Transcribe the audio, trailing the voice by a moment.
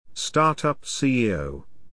Startup CEO.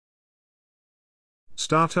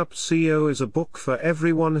 Startup CEO is a book for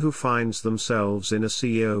everyone who finds themselves in a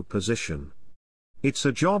CEO position. It's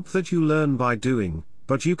a job that you learn by doing,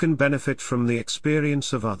 but you can benefit from the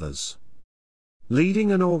experience of others. Leading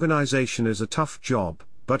an organization is a tough job,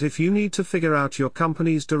 but if you need to figure out your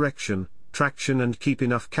company's direction, traction and keep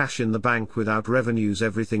enough cash in the bank without revenues,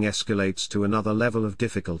 everything escalates to another level of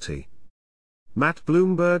difficulty. Matt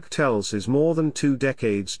Bloomberg tells his more than 2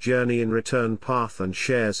 decades journey in Return Path and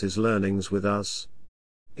shares his learnings with us.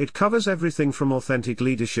 It covers everything from authentic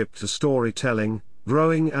leadership to storytelling,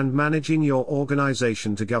 growing and managing your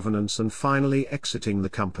organization to governance and finally exiting the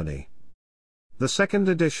company. The second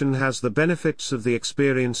edition has the benefits of the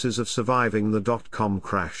experiences of surviving the dot-com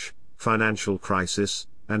crash, financial crisis,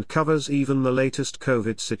 and covers even the latest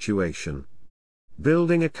COVID situation.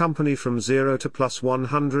 Building a company from 0 to plus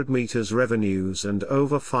 100 meters revenues and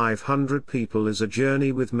over 500 people is a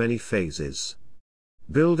journey with many phases.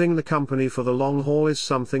 Building the company for the long haul is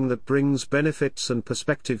something that brings benefits and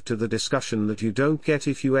perspective to the discussion that you don't get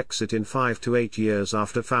if you exit in 5 to 8 years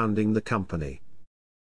after founding the company.